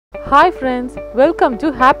Hi friends, welcome to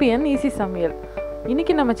Happy and Easy Samayal.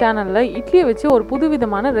 இன்னைக்கு நம்ம சேனல்ல இட்லியை வச்சு ஒரு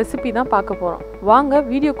புதுவிதமான ரெசிபி தான் பார்க்க போறோம். வாங்க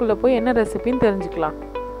வீடியோக்குள்ள போய் என்ன ரெசிபின்னு தெரிஞ்சுக்கலாம்.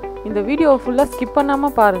 இந்த வீடியோவை ஃபுல்லா ஸ்கிப்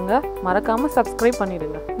பண்ணாம பாருங்க. மறக்காம Subscribe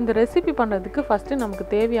பண்ணிடுங்க. இந்த ரெசிபி பண்றதுக்கு ஃபர்ஸ்ட் நமக்கு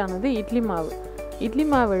தேவையானது இட்லி மாவு. இட்லி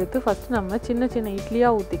மாவு எடுத்து ஃபர்ஸ்ட் நம்ம சின்ன சின்ன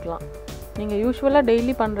இட்லியா ஊத்திக்கலாம். நீங்க யூசுவலா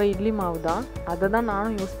டெய்லி பண்ற இட்லி மாவு தான். அதை தான்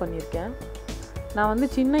நானும் யூஸ் பண்ணியிருக்கேன். நான் வந்து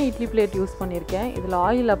சின்ன இட்லி பிளேட் யூஸ் பண்ணியிருக்கேன். இதில்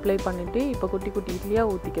ஆயில் அப்ளை பண்ணிவிட்டு இப்போ குட்டி குட்டி இட்லியாக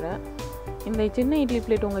ஊற்றிக்கிறேன். இந்த சின்ன இட்லி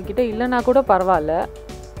பிளேட் உங்கள்கிட்ட இல்லைனா கூட பரவாயில்ல,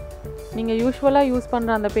 நீங்கள் யூஸ்வலாக யூஸ்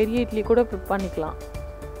பண்ணுற அந்த பெரிய இட்லி கூட பண்ணிக்கலாம்.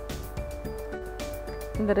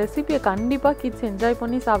 இந்த ரெசிபியை கண்டிப்பாக கிட்ஸ் என்ஜாய்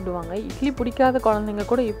பண்ணி சாப்பிடுவாங்க. இட்லி பிடிக்காத குழந்தைங்க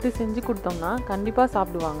கூட இப்படி செஞ்சு கொடுத்தோம்னா கண்டிப்பாக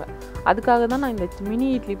சாப்பிடுவாங்க. அதுக்காக தான் நான் இந்த மினி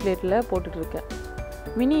இட்லி பிளேட்டில் போட்டுட்ருக்கேன்.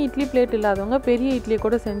 மினி இட்லி பிளேட் இல்லாதவங்க பெரிய இட்லியை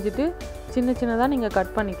கூட செஞ்சுட்டு சின்ன சின்னதாக நீங்கள்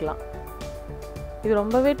கட் பண்ணிக்கலாம். இது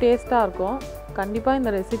ரொம்பவே டேஸ்ட்டாக இருக்கும். கண்டிப்பாக இந்த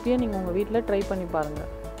ரெசிபியை நீங்கள் உங்கள் வீட்டில் ட்ரை பண்ணி பாருங்கள்.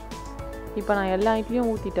 இப்போ நான் எல்லா இட்லியும்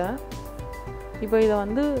ஊற்றிட்டேன். இப்போ இதை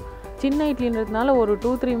வந்து சின்ன இட்லின்றதுனால ஒரு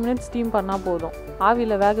 2-3 மினிட்ஸ் ஸ்டீம் பண்ணால் போதும்.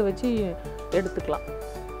 ஆவியில் வேக வச்சு எடுத்துக்கலாம்.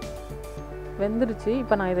 வெந்துருச்சு.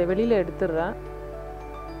 இப்போ நான் இதை வெளியில் எடுத்துடுறேன்.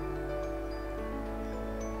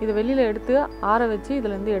 இதை வெளியில் எடுத்து ஆற வச்சு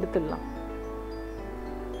இதுலேருந்து எடுத்துடலாம்.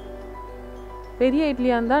 பெரிய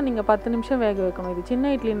இட்லியாக இருந்தால் நீங்கள் 10 நிமிஷம் வேக வைக்கணும். இது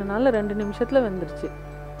சின்ன இட்லினால 2 நிமிஷத்தில் வெந்துருச்சு.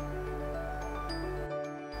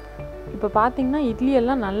 இப்போ பார்த்தீங்கன்னா இட்லி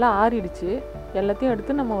எல்லாம் நல்லா ஆறிடுச்சு. எல்லாத்தையும்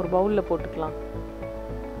எடுத்து நம்ம ஒரு பவுலில் போட்டுக்கலாம்.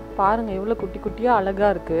 பாருங்கள் எவ்வளோ குட்டி குட்டியாக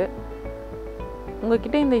அழகாக இருக்குது.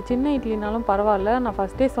 உங்கள்கிட்ட இந்த சின்ன இட்லினாலும் பரவாயில்ல, நான்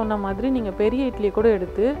ஃபஸ்ட்டே சொன்ன மாதிரி நீங்கள் பெரிய இட்லியை கூட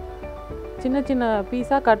எடுத்து சின்ன சின்ன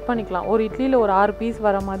பீஸாக கட் பண்ணிக்கலாம். ஒரு இட்லியில் ஒரு 6 பீஸ்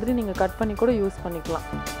வர மாதிரி நீங்கள் கட் பண்ணி கூட யூஸ் பண்ணிக்கலாம்.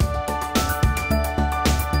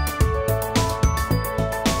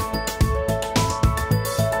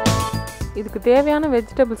 இதுக்கு தேவையான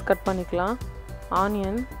வெஜிடபிள்ஸ் கட் பண்ணிக்கலாம்.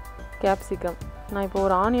 Onion, capsicum. நான் இப்போ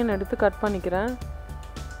ஒரு ஆனியன் எடுத்து கட் பண்ணிக்கிறேன்.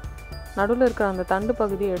 நடுவில் இருக்கிற அந்த தண்டு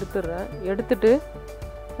பகுதியை எடுத்துடுறேன். எடுத்துட்டு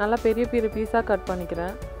நல்லா பெரிய பெரிய பீஸாக கட்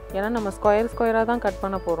பண்ணிக்கிறேன். ஏன்னா நம்ம ஸ்கொயராக தான் கட்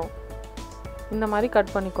பண்ண போகிறோம். இந்த மாதிரி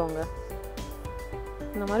கட் பண்ணிக்கோங்க.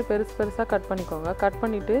 இந்த மாதிரி பெருசு பெருசாக கட் பண்ணிக்கோங்க. கட்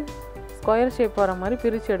பண்ணிவிட்டு ஸ்கொயர் ஷேப் வர மாதிரி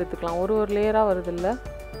பிரித்து எடுத்துக்கலாம். ஒரு லேயராக வருதில்ல,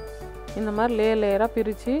 இந்த மாதிரி லேயராக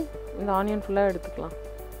பிரித்து இந்த ஆனியன் ஃபுல்லாக எடுத்துக்கலாம்.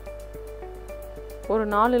 ஒரு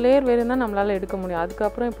 4 லேயர் வேறு தான் நம்மளால் எடுக்க முடியும்.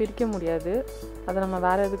 அதுக்கப்புறம் பிரிக்க முடியாது. அதை நம்ம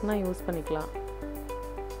வேறு எதுக்குன்னா யூஸ் பண்ணிக்கலாம்.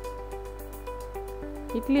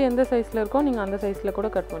 இட்லி எந்த சைஸில் இருக்கோ நீங்கள் அந்த சைஸில் கூட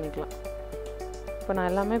கட் பண்ணிக்கலாம். இப்போ நான்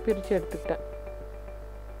எல்லாமே பிரித்து எடுத்துக்கிட்டேன்.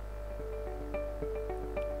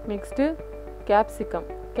 நெக்ஸ்ட்டு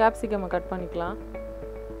கேப்சிகம்மை கட் பண்ணிக்கலாம்.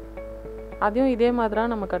 அதையும் இதே மாதிரி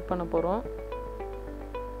தான் நம்ம கட் பண்ண போகிறோம்.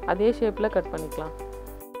 அதே ஷேப்பில் கட் பண்ணிக்கலாம்.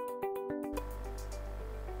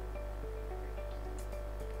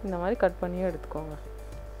 இந்த மாதிரி கட் பண்ணியே எடுத்துக்கோங்க.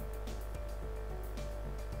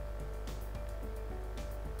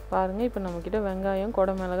 பாருங்கள், இப்போ நம்மக்கிட்ட வெங்காயம்,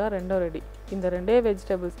 குடமிளகாய் ரெண்டும் ரெடி. இந்த 2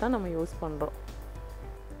 வெஜிடபிள்ஸ் தான் நம்ம யூஸ் பண்ணுறோம்.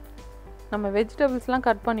 நம்ம வெஜிடபிள்ஸ்லாம்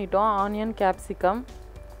கட் பண்ணிட்டோம். Onion, capsicum.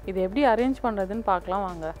 இது எப்படி அரேஞ்ச் பண்ணுறதுன்னு பார்க்கலாம்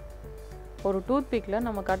வாங்க. ஒரு டூத் பிக்கில்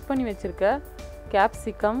நம்ம கட் பண்ணி வச்சுருக்க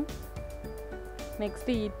கேப்சிகம்,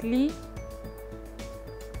 நெக்ஸ்ட்டு இட்லி,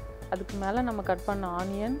 அதுக்கு மேலே நம்ம கட் பண்ண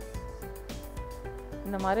ஆனியன்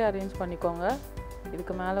இந்த மாதிரி அரேஞ்ச் பண்ணிக்கோங்க.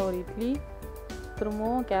 இதுக்கு மேலே ஒரு இட்லி,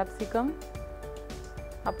 திரும்பவும் கேப்சிகம்,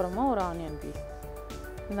 அப்புறமா ஒரு ஆனியன் பீஸ்.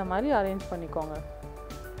 இந்த மாதிரி அரேஞ்ச் பண்ணிக்கோங்க.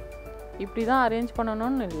 இப்படி தான் அரேஞ்ச்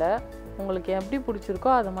பண்ணணும்னு இல்லை, உங்களுக்கு எப்படி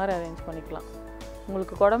பிடிச்சிருக்கோ அது மாதிரி அரேஞ்ச் பண்ணிக்கலாம்.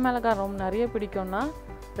 உங்களுக்கு குடமிளகாய் ரொம்ப நிறைய பிடிக்கும்னா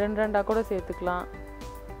 2 கூட சேர்த்துக்கலாம்.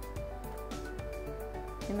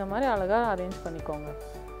 இந்த மாதிரி அழகாக அரேஞ்ச் பண்ணிக்கோங்க.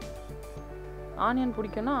 ஆனியன்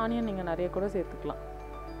பிடிக்கும்னா ஆனியன் நீங்கள் நிறைய கூட சேர்த்துக்கலாம்.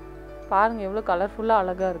 பாருங்கள் எவ்வளோ கலர்ஃபுல்லாக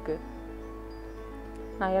அழகாக இருக்குது.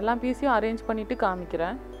 நான் எல்லா பீஸையும் அரேஞ்ச் பண்ணிவிட்டு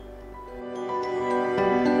காமிக்கிறேன்.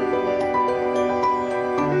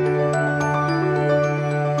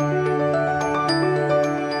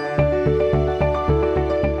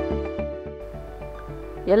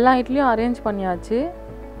 எல்லா இட்லியும் அரேஞ்ச் பண்ணியாச்சு.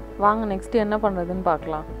 வாங்க நெக்ஸ்ட்டு என்ன பண்ணுறதுன்னு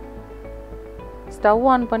பார்க்கலாம். ஸ்டவ்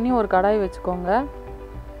ஆன் பண்ணி ஒரு கடாய் வச்சுக்கோங்க.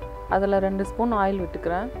 அதில் 2 ஸ்பூன் ஆயில்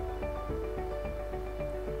விட்டுக்கிறேன்.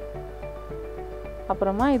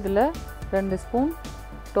 அப்புறமா இதில் 2 ஸ்பூன்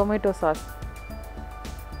டொமேட்டோ சாஸ்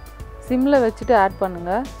சிம்மில் வச்சுட்டு ஆட்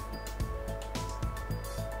பண்ணுங்கள்.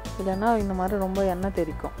 இல்லைன்னா இந்த மாதிரி ரொம்ப எண்ணெய்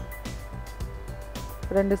தெரிக்கும்.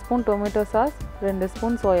 2 spoon tomato sauce, 2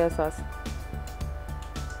 spoon soya sauce.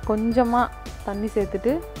 கொஞ்சமாக தண்ணி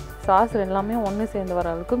சேர்த்துட்டு சாஸ் எல்லாமே ஒன்று சேர்ந்து வர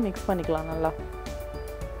அளவுக்கு மிக்ஸ் பண்ணிக்கலாம். நல்லா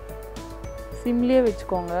சிம்லேயே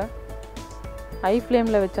வச்சுக்கோங்க. ஹை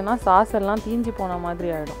ஃப்ளேமில் வச்சோன்னா சாஸ் எல்லாம் தீஞ்சு போன மாதிரி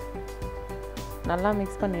ஆகிடும். நல்லா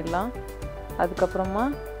மிக்ஸ் பண்ணிடலாம். அதுக்கப்புறமா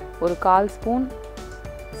ஒரு 1/4 ஸ்பூன்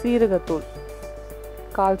சீரகத்தூள்,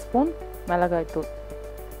 1/4 ஸ்பூன் மிளகாய்த்தூள்.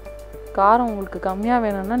 காரம் உங்களுக்கு கம்மியாக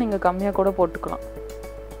வேணும்னா நீங்கள் கம்மியாக கூட போட்டுக்கலாம்.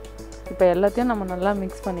 இப்போ எல்லாத்தையும் நம்ம நல்லா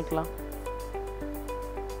மிக்ஸ் பண்ணிக்கலாம்.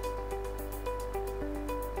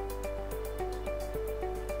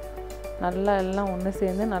 நல்லா எல்லாம் ஒன்று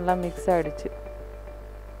சேர்ந்து நல்லா மிக்ஸ் ஆகிடுச்சு.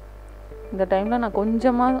 இந்த டைமில் நான்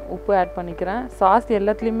கொஞ்சமாக உப்பு ஆட் பண்ணிக்கிறேன். சாஸ்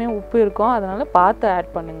எல்லாத்துலேயுமே உப்பு இருக்கும், அதனால் பார்த்து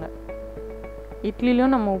ஆட் பண்ணுங்கள்.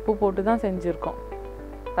 இட்லிலையும் நம்ம உப்பு போட்டு தான் செஞ்சுருக்கோம்,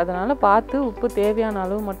 அதனால் பார்த்து உப்பு தேவையான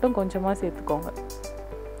அளவு மட்டும் கொஞ்சமாக சேர்த்துக்கோங்க.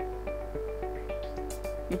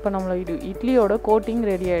 இப்போ நம்மளோட இட்லியோட கோட்டிங்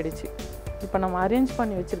ரெடி ஆகிடுச்சு. இப்போ நம்ம அரேஞ்ச்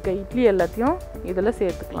பண்ணி வச்சுருக்க இட்லி எல்லாத்தையும் இதில்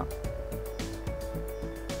சேர்த்துக்கலாம்.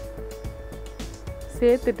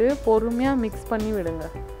 சேர்த்துட்டு பொறுமையாக மிக்ஸ் பண்ணி விடுங்க.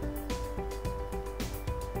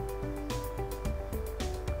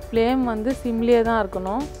 ஃப்ளேம் வந்து சிம்லேயே தான்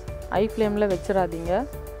இருக்கணும், ஹை ஃப்ளேமில் வச்சிடாதீங்க.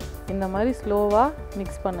 இந்த மாதிரி ஸ்லோவாக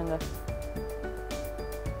மிக்ஸ் பண்ணுங்கள்.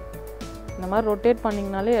 இந்த மாதிரி ரொட்டேட்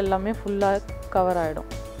பண்ணிங்கனாலே எல்லாமே ஃபுல்லாக கவர் ஆகிடும்.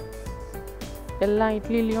 எல்லா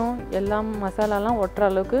இட்லிலையும் எல்லா மசாலாலாம் ஒட்டுற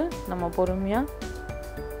அளவுக்கு நம்ம பொறுமையாக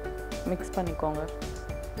மிக்ஸ் பண்ணிக்கோங்க.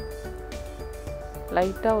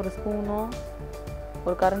 லைட்டாக ஒரு ஸ்பூனோ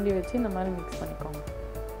ஒரு கரண்டி வச்சு இந்த மாதிரி மிக்ஸ் பண்ணிக்கோங்க.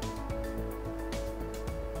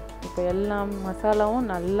 இப்போ எல்லா மசாலாவும்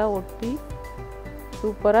நல்லா ஒட்டி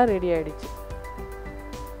சூப்பராக ரெடி ஆகிடுச்சு.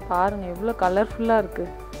 பாருங்கள் எவ்வளோ கலர்ஃபுல்லாக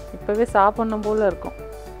இருக்குது, இப்போவே சாப்பிட்ணும் போல் இருக்கும்.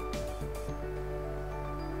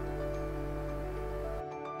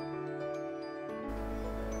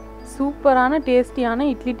 சூப்பரான டேஸ்டியான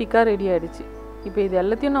இட்லி டிக்கா ரெடி ஆகிடுச்சு. இப்போ இது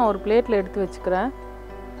எல்லாத்தையும் நான் ஒரு பிளேட்டில் எடுத்து வச்சுக்கிறேன்.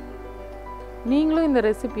 நீங்களும் இந்த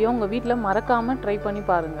ரெசிபியை உங்கள் வீட்டில் மறக்காமல் ட்ரை பண்ணி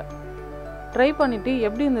பாருங்கள். ட்ரை பண்ணிவிட்டு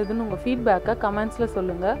எப்படி இருந்ததுன்னு உங்கள் ஃபீட்பேக்கை கமெண்ட்ஸில்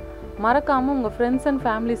சொல்லுங்கள். மறக்காமல் உங்கள் ஃப்ரெண்ட்ஸ் அண்ட்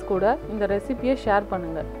ஃபேமிலிஸ் கூட இந்த ரெசிபியை ஷேர்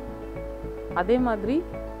பண்ணுங்கள். அதே மாதிரி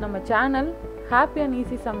நம்ம சேனல் ஹாப்பி அண்ட்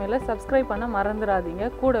ஈஸி சமையலை சப்ஸ்கிரைப் பண்ண மறந்துடாதீங்க.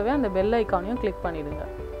 கூடவே அந்த பெல் ஐக்கானையும் கிளிக் பண்ணிவிடுங்க.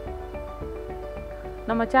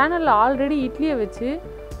 நம்ம சேனலில் ஆல்ரெடி இட்லியை வச்சு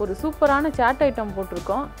ஒரு சூப்பரான சாட் ஐட்டம்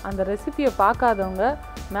போட்டிருக்கோம். அந்த ரெசிபியை பார்க்காதவங்க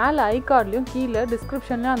மேலே ஐகார்ட்லேயும் கீழே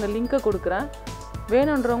டிஸ்கிரிப்ஷன்லேயும் அந்த லிங்க்கை கொடுக்குறேன்,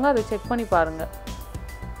 வேணுன்றவங்க அதை செக் பண்ணி பாருங்கள்.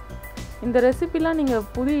 இந்த ரெசிபிலாம் நீங்கள்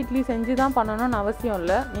புது இட்லி செஞ்சு தான் பண்ணணும்னு அவசியம்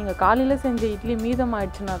இல்லை. நீங்கள் காலையில் செஞ்ச இட்லி மீதம்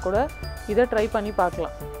ஆயிடுச்சுன்னா கூட இதை ட்ரை பண்ணி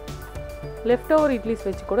பார்க்கலாம். லெஃப்ட் ஓவர் இட்லிஸ்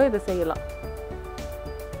வச்சு கூட இதை செய்யலாம்.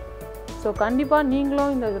 ஸோ கண்டிப்பாக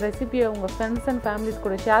நீங்களும் இந்த ரெசிபியை உங்கள் ஃப்ரெண்ட்ஸ் அண்ட் ஃபேமிலிஸ்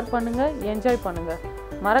கூட ஷேர் பண்ணுங்கள், என்ஜாய் பண்ணுங்கள்.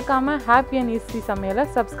 மறக்காமல் ஹாப்பி அண்ட் ஈஸி சமையலை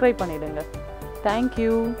சப்ஸ்கிரைப் பண்ணிவிடுங்க.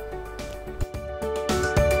 தேங்க்யூ.